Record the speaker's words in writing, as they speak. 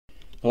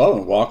Hello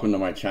and welcome to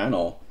my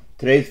channel.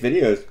 Today's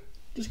video is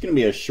just going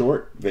to be a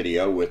short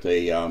video with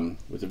a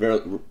very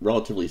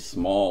relatively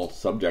small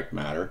subject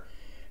matter,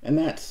 and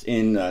that's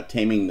in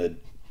taming the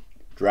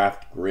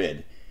draft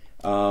grid.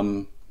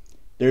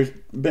 There's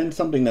been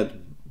something that's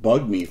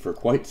bugged me for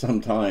quite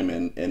some time,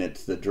 and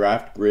it's the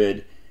draft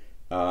grid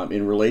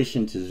in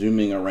relation to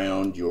zooming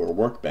around your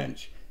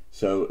workbench.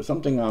 So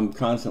something I'm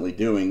constantly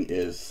doing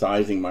is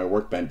sizing my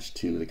workbench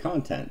to the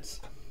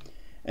contents,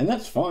 and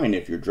that's fine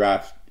if your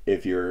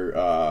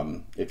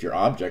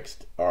objects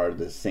are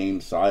the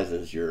same size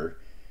as your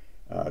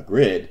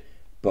grid.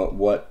 But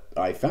what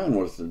I found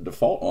was the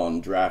default on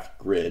draft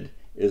grid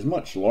is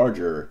much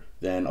larger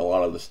than a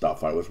lot of the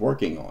stuff I was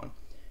working on.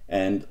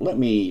 And let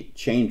me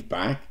change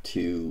back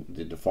to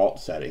the default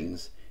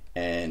settings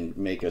and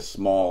make a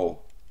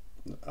small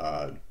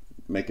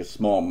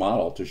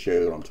model to show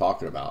you what I'm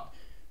talking about.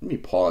 Let me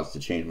pause to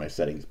change my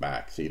settings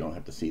back so you don't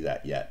have to see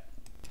that yet.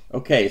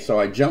 Okay, so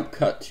I jump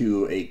cut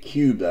to a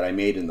cube that I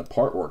made in the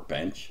part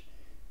workbench.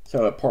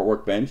 So a part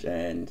workbench,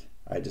 and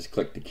I just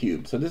click the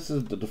cube. So this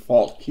is the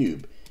default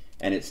cube,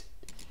 and it's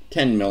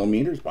 10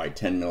 millimeters by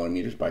 10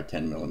 millimeters by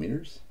 10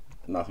 millimeters.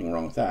 Nothing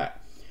wrong with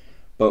that.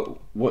 But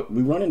what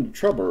we run into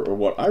trouble, or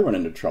what I run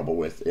into trouble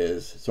with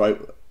is, let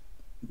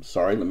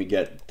me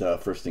get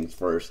first things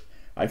first.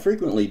 I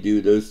frequently do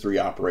those three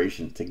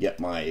operations to get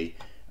my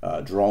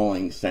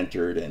drawing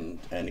centered and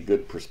a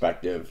good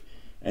perspective,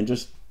 and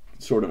just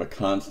sort of a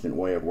constant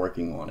way of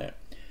working on it.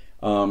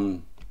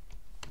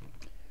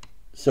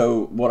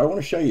 So what I want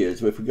to show you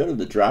is if we go to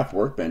the draft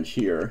workbench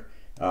here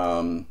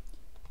and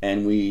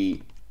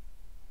we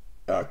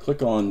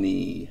click on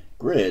the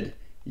grid,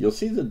 you'll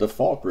see the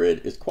default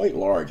grid is quite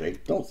large. I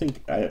don't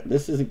think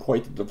this isn't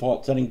quite the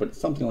default setting, but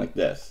it's something like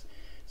this.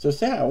 So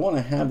say I want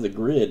to have the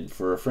grid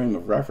for a frame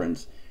of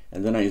reference,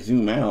 and then I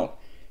zoom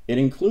out, it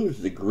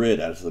includes the grid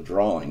as the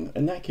drawing,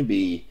 and that can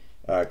be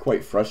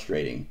quite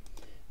frustrating.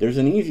 There's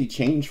an easy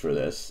change for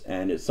this,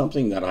 and it's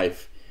something that I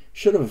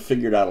should have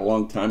figured out a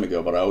long time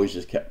ago, but I always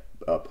just kept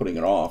putting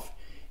it off,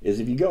 is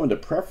if you go into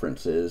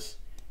preferences,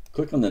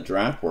 click on the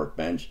draft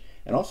workbench,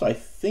 and also I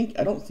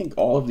don't think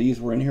all of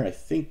these were in here. I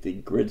think the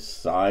grid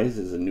size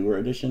is a newer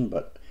addition,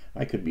 but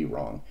I could be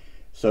wrong.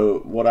 So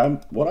what I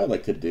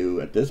like to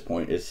do at this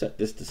point is set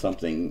this to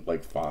something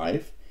like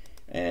 5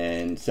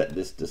 and set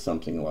this to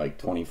something like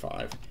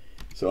 25.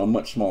 So a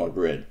much smaller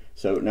grid.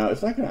 So now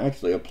it's not going to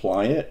actually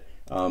apply it,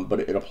 but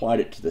it applied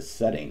it to the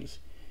settings.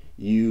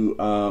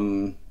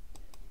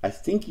 I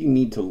think you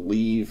need to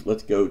leave,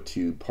 let's go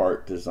to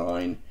part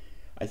design.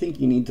 I think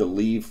you need to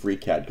leave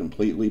FreeCAD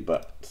completely,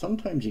 but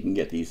sometimes you can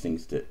get these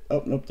things to,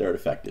 oh nope, they're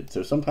affected.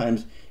 So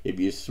sometimes if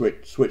you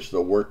switch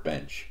the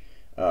workbench,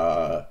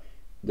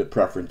 the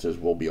preferences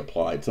will be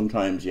applied.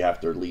 Sometimes you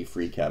have to leave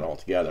FreeCAD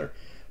altogether.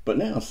 But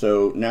now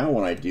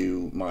when I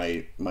do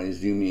my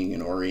zooming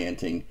and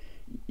orienting,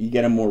 you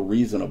get a more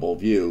reasonable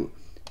view,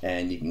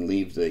 and you can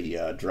leave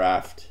the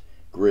draft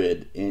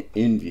grid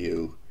in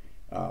view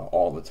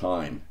all the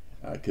time,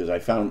 because I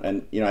found,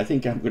 and I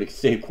think I'm going to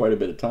save quite a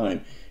bit of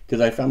time,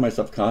 because I found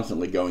myself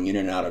constantly going in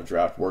and out of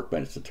draft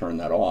workbench to turn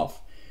that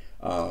off,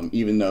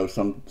 even though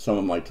some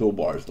of my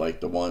toolbars, like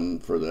the one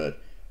for the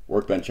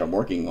workbench I'm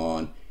working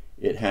on,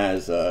 it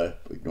has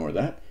ignore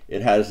that,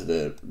 it has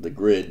the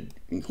grid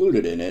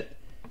included in it,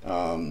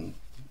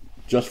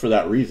 just for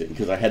that reason,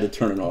 because I had to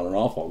turn it on and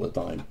off all the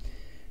time.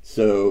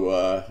 So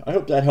I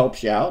hope that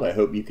helps you out. I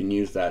hope you can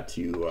use that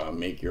to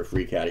make your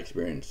FreeCAD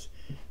experience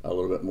a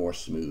little bit more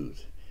smooth.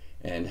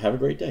 And have a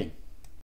great day.